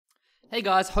Hey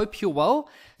guys, hope you're well.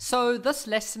 So this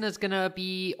lesson is going to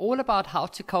be all about how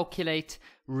to calculate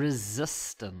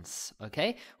resistance,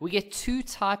 okay? We get two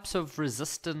types of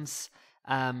resistance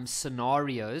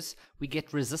scenarios. We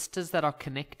get resistors that are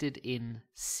connected in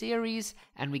series,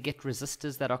 and we get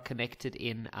resistors that are connected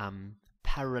in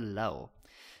parallel.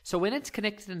 So when it's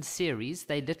connected in series,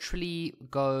 they literally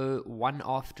go one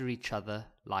after each other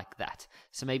like that.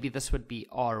 So maybe this would be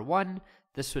R1,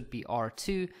 this would be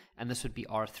R2, and this would be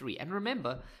R3. And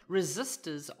remember,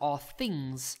 resistors are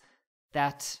things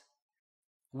that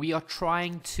we are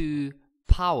trying to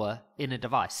power in a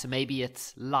device. So maybe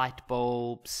it's light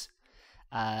bulbs,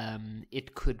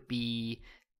 it could be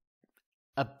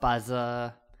a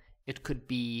buzzer, it could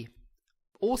be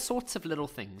all sorts of little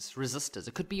things, resistors.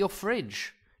 It could be your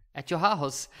fridge at your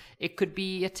house, it could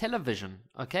be a television,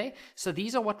 okay? So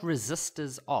these are what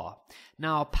resistors are.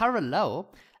 Now,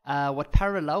 parallel, what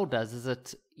parallel does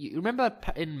is you remember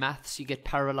in maths you get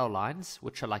parallel lines,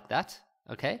 which are like that,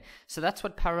 okay? So that's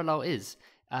what parallel is.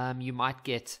 You might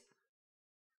get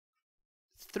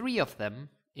 3 of them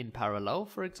in parallel,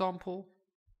 for example,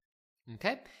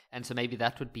 okay? And so maybe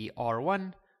that would be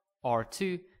R1,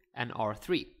 R2, and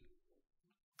R3.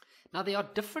 Now, there are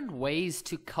different ways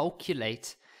to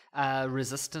calculate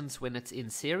resistance when it's in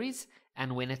series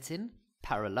and when it's in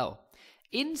parallel.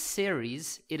 In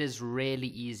series, it is really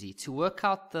easy to work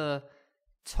out the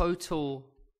total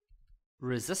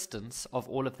resistance of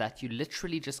all of that. You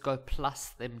literally just go plus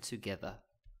them together,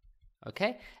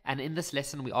 okay? And in this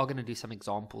lesson, we are going to do some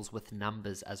examples with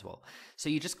numbers as well. So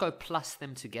you just go plus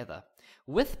them together.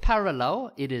 With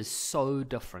parallel, it is so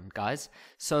different, guys.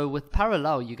 So with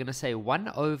parallel, you're going to say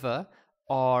 1 over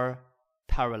R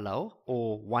parallel,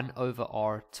 or 1 over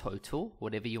R total,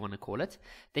 whatever you want to call it.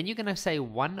 Then you're going to say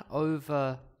 1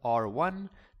 over R1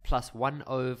 plus 1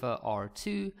 over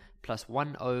R2 plus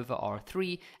 1 over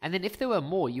R3. And then if there were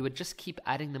more, you would just keep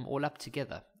adding them all up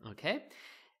together, okay?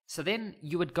 So then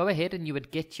you would go ahead and you would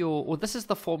get this is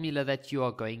the formula that you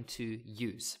are going to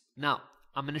use. Now,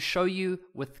 I'm going to show you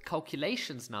with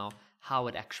calculations now how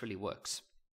it actually works.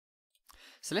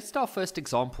 So let's do our first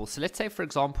example. So let's say, for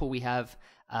example, we have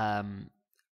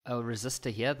a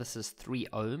resistor here. This is 3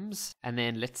 ohms. And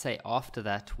then let's say after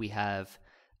that we have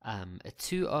a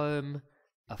 2 ohm,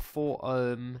 a 4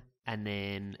 ohm, and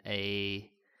then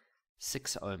a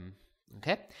 6 ohm.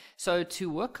 Okay, so to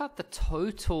work out the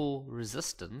total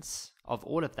resistance of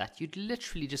all of that, you'd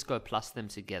literally just go plus them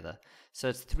together. So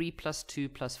it's 3 plus 2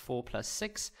 plus 4 plus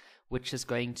 6, which is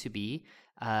going to be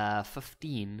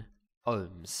 15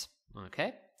 ohms.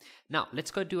 Okay, now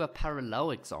let's go do a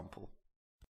parallel example.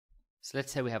 So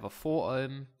let's say we have a 4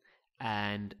 ohm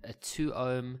and a 2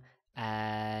 ohm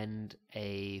and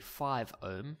a 5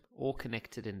 ohm all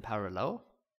connected in parallel.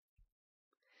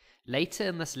 Later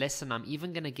in this lesson, I'm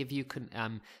even going to give you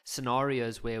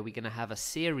scenarios where we're going to have a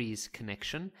series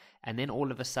connection, and then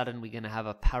all of a sudden we're going to have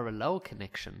a parallel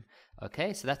connection.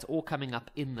 Okay, so that's all coming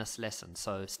up in this lesson,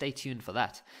 so stay tuned for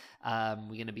that.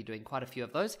 We're going to be doing quite a few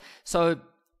of those. So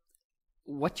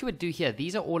what you would do here,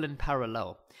 these are all in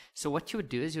parallel. So what you would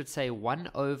do is you would say 1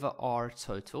 over R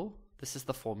total. This is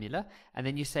the formula. And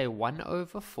then you say 1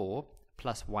 over 4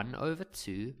 plus 1 over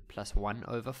 2 plus 1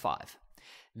 over 5.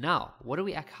 Now,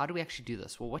 how do we actually do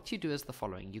this? Well, what you do is the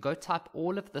following. You go type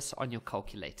all of this on your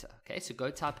calculator. Okay, so go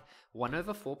type 1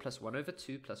 over 4 plus 1 over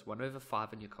 2 plus 1 over 5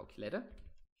 on your calculator.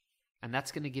 And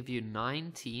that's going to give you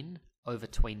 19 over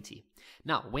 20.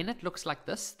 Now, when it looks like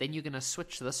this, then you're going to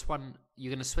switch this one,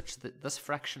 you're going to switch this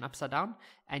fraction upside down,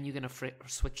 and you're going to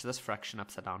switch this fraction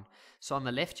upside down. So on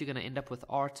the left, you're going to end up with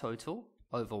R total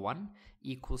over 1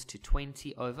 equals to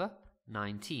 20 over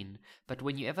 19. But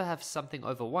when you ever have something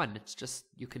over 1, it's just,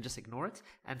 you can just ignore it.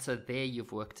 And so there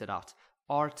you've worked it out.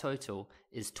 R total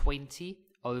is 20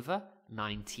 over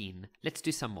 19. Let's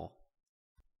do some more.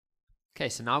 Okay,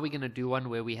 so now we're going to do one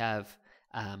where we have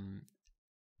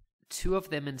 2 of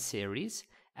them in series,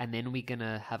 and then we're going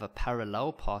to have a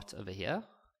parallel part over here,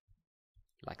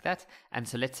 like that. And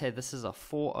so let's say this is a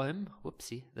 4 ohm,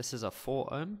 whoopsie, this is a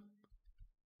 4 ohm,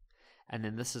 and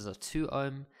then this is a 2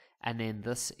 ohm, and then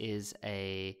this is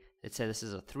let's say this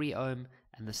is a 3 ohm,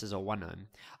 and this is a 1 ohm.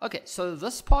 Okay, so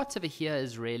this part over here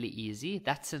is really easy.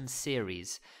 That's in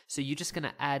series. So you're just going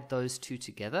to add those two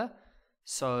together.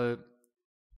 So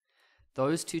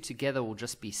those two together will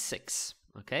just be 6,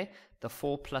 okay? The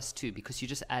 4 plus 2, because you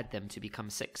just add them to become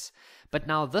 6. But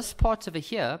now this part over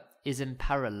here is in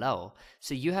parallel.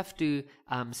 So you have to,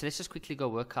 so let's just quickly go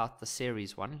work out the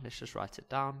series one. Let's just write it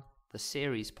down. The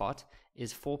series part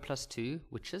is 4 plus 2,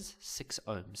 which is 6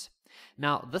 ohms.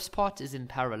 Now, this part is in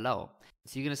parallel.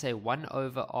 So you're going to say 1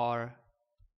 over R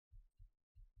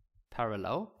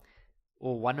parallel.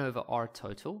 or 1 over r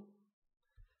total.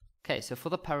 Okay, so for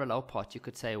the parallel part, you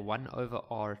could say 1 over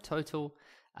r total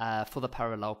for the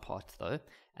parallel part though,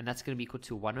 and that's going to be equal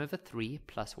to 1 over 3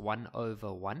 plus 1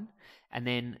 over 1. And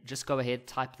then just go ahead,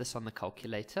 type this on the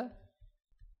calculator,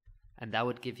 and that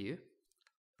would give you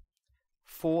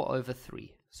 4 over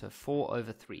 3. So 4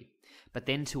 over 3. But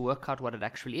then to work out what it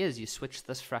actually is, you switch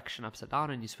this fraction upside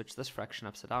down and you switch this fraction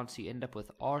upside down, so you end up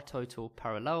with r total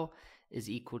parallel is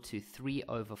equal to 3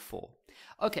 over 4.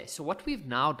 Okay, so what we've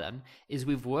now done is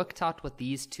we've worked out what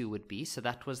these two would be. So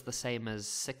that was the same as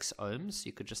 6 ohms.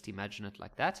 You could just imagine it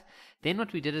like that. Then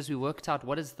what we did is we worked out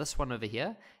what is this one over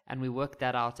here, and we worked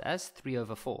that out as 3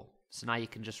 over 4. So now you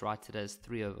can just write it as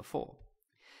 3 over 4.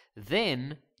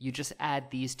 Then you just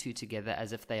add these two together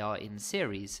as if they are in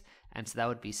series, and so that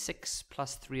would be 6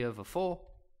 plus 3 over 4,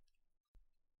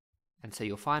 and so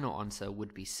your final answer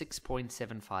would be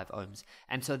 6.75 ohms.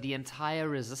 And so the entire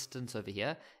resistance over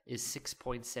here is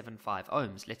 6.75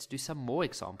 ohms. Let's do some more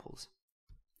examples.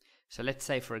 So let's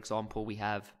say, for example, we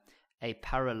have a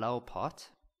parallel part,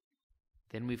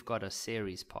 then we've got a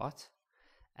series part,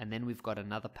 and then we've got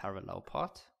another parallel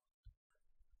part.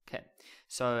 Okay,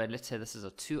 so let's say this is a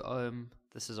 2 ohm,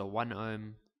 this is a 1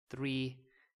 ohm, 3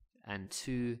 and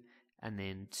 2, and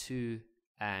then 2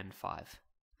 and 5.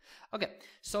 Okay,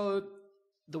 so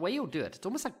the way you'll do it, it's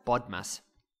almost like BODMAS.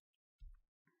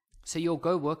 So you'll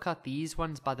go work out these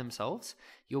ones by themselves,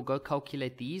 you'll go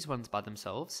calculate these ones by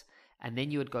themselves, and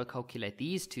then you would go calculate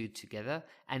these two together,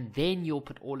 and then you'll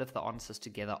put all of the answers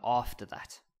together after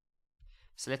that.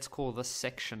 So let's call this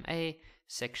section A,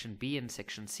 section B, and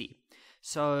section C.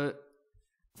 So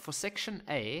for section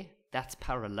A, that's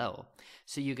parallel.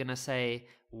 So you're going to say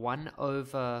 1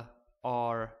 over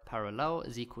r parallel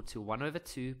is equal to 1 over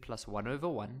 2 plus 1 over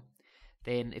 1.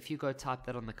 Then if you go type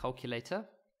that on the calculator,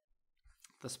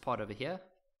 this part over here,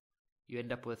 you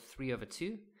end up with 3 over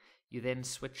 2. You then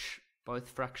switch both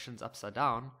fractions upside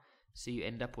down, so you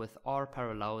end up with r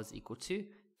parallel is equal to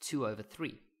 2 over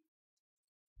 3.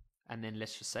 And then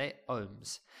let's just say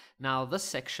ohms. Now this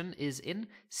section is in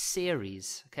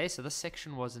series. Okay, so this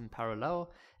section was in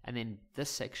parallel, and then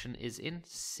this section is in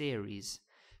series.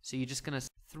 So you're just going to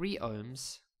 3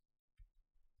 ohms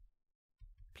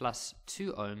plus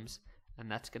 2 ohms, and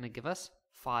that's going to give us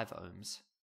 5 ohms.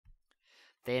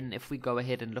 Then if we go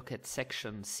ahead and look at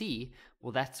section C,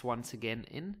 well, that's once again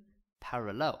in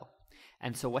parallel.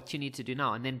 And so what you need to do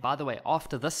now, and then by the way,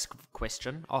 after this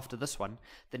question, after this one,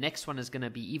 the next one is going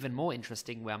to be even more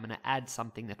interesting, where I'm going to add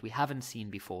something that we haven't seen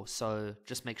before. So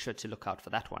just make sure to look out for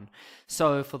that one.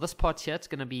 So for this part here, it's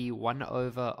going to be 1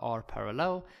 over r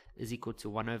parallel is equal to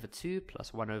 1 over 2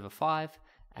 plus 1 over 5.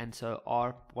 And so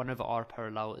 1 over r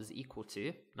parallel is equal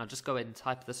to, now just go ahead and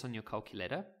type this on your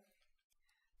calculator.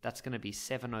 That's going to be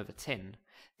 7 over 10.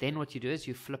 Then what you do is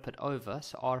you flip it over,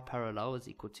 so r parallel is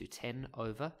equal to 10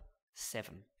 over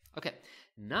 7. Okay,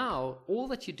 now all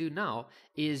that you do now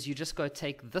is you just go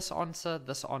take this answer,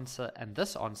 and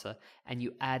this answer, and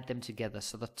you add them together.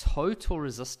 So the total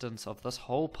resistance of this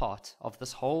whole part, of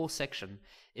this whole section,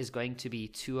 is going to be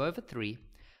 2 over 3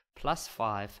 plus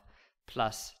 5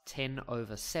 plus 10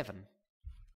 over 7.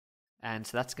 And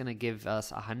so that's going to give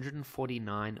us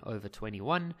 149 over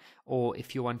 21, or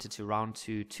if you wanted to round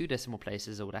to 2 decimal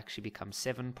places, it would actually become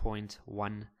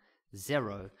 7.10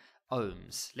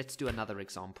 ohms. Let's do another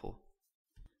example.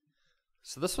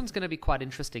 So this one's going to be quite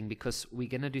interesting because we're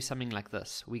going to do something like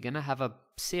this. We're going to have a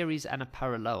series and a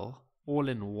parallel all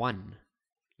in one,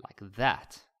 like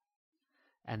that.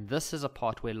 And this is a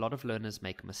part where a lot of learners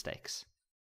make mistakes.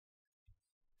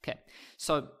 Okay,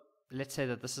 so let's say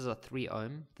that this is a 3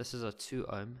 ohm, this is a 2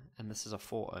 ohm, and this is a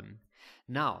 4 ohm.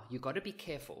 Now, you got to be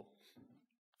careful.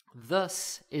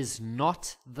 This is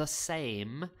not the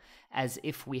same as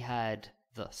if we had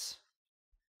this,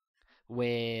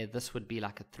 where this would be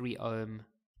like a 3 ohm,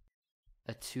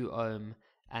 a 2 ohm,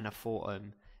 and a 4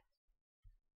 ohm.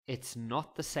 It's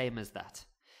not the same as that.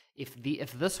 If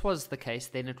this was the case,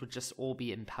 then it would just all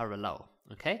be in parallel,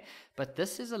 okay? But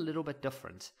this is a little bit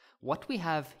different. What we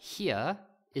have here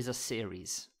is a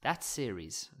series. That's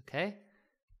series, okay?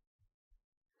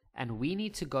 And we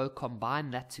need to go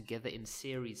combine that together in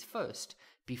series first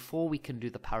before we can do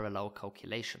the parallel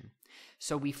calculation.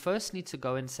 So we first need to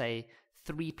go and say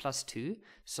 3 plus 2.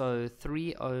 So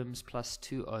 3 ohms plus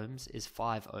 2 ohms is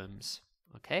 5 ohms.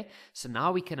 Okay, so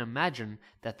now we can imagine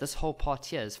that this whole part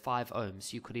here is 5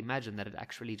 ohms. You could imagine that it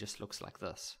actually just looks like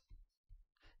this.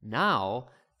 Now,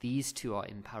 these two are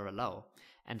in parallel.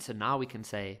 And so now we can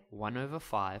say 1 over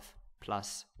 5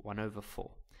 plus 1 over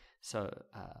 4. So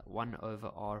 1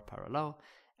 over r parallel.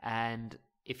 And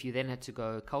if you then had to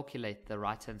go calculate the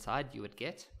right-hand side, you would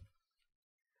get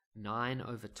 9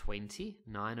 over 20,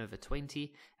 9 over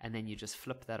 20, and then you just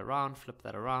flip that around,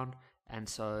 and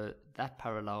so that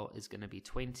parallel is going to be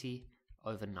 20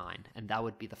 over 9, and that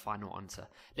would be the final answer.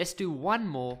 Let's do one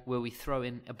more where we throw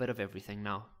in a bit of everything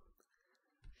now.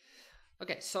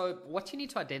 Okay, so what you need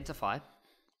to identify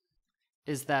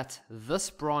is that this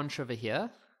branch over here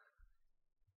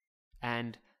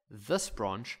and this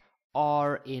branch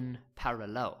are in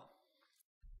parallel,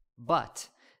 but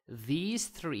these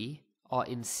three are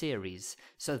in series,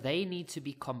 so they need to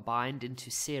be combined into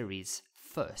series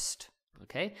first.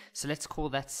 Okay, so let's call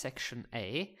that section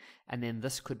A, and then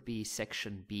this could be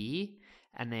section B,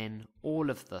 and then all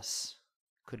of this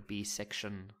could be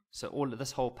section, so all of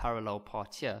this whole parallel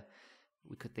part here,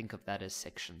 we could think of that as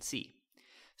section C.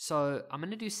 So I'm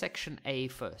going to do section A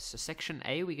first. So section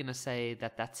A, we're going to say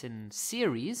that that's in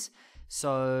series,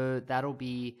 so that'll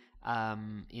be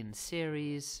in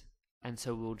series, and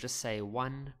so we'll just say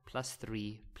 1 plus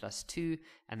 3 plus 2,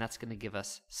 and that's going to give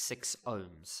us 6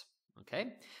 ohms.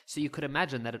 Okay, so you could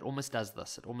imagine that it almost does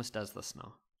this. It almost does this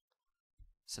now.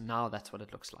 So now that's what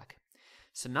it looks like.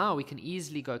 So now we can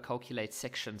easily go calculate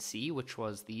section C, which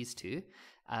was these two,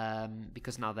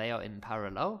 because now they are in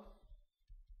parallel.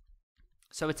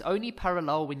 So it's only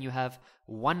parallel when you have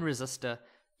one resistor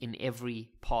in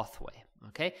every pathway.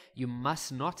 Okay, you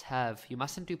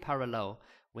mustn't do parallel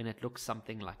when it looks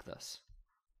something like this.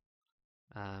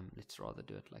 Let's rather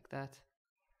do it like that.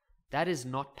 That is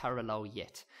not parallel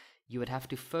yet. You would have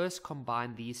to first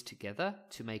combine these together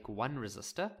to make one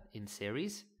resistor in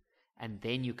series, and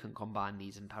then you can combine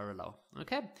these in parallel.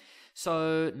 Okay,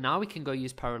 so now we can go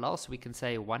use parallel, so we can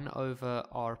say 1 over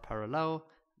R parallel,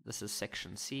 this is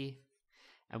section C,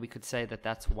 and we could say that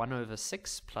that's 1 over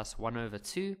 6 plus 1 over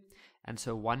 2, and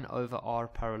so 1 over R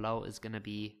parallel is going to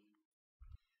be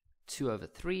 2 over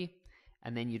 3,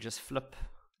 and then you just flip,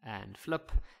 and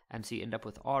so you end up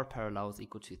with R parallel is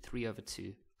equal to 3 over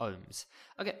 2 ohms.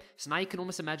 Okay, so now you can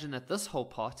almost imagine that this whole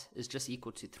part is just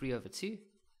equal to 3 over 2.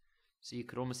 So you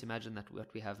could almost imagine that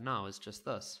what we have now is just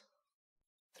this,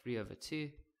 3 over 2.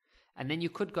 And then you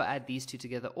could go add these two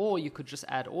together, or you could just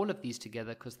add all of these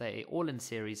together because they're all in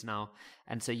series now.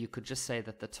 And so you could just say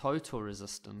that the total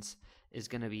resistance is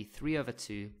going to be 3 over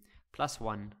 2 plus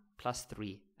 1 plus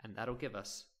 3, and that'll give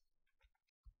us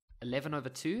 11 over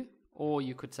 2, or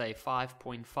you could say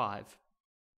 5.5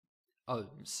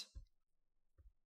 ohms.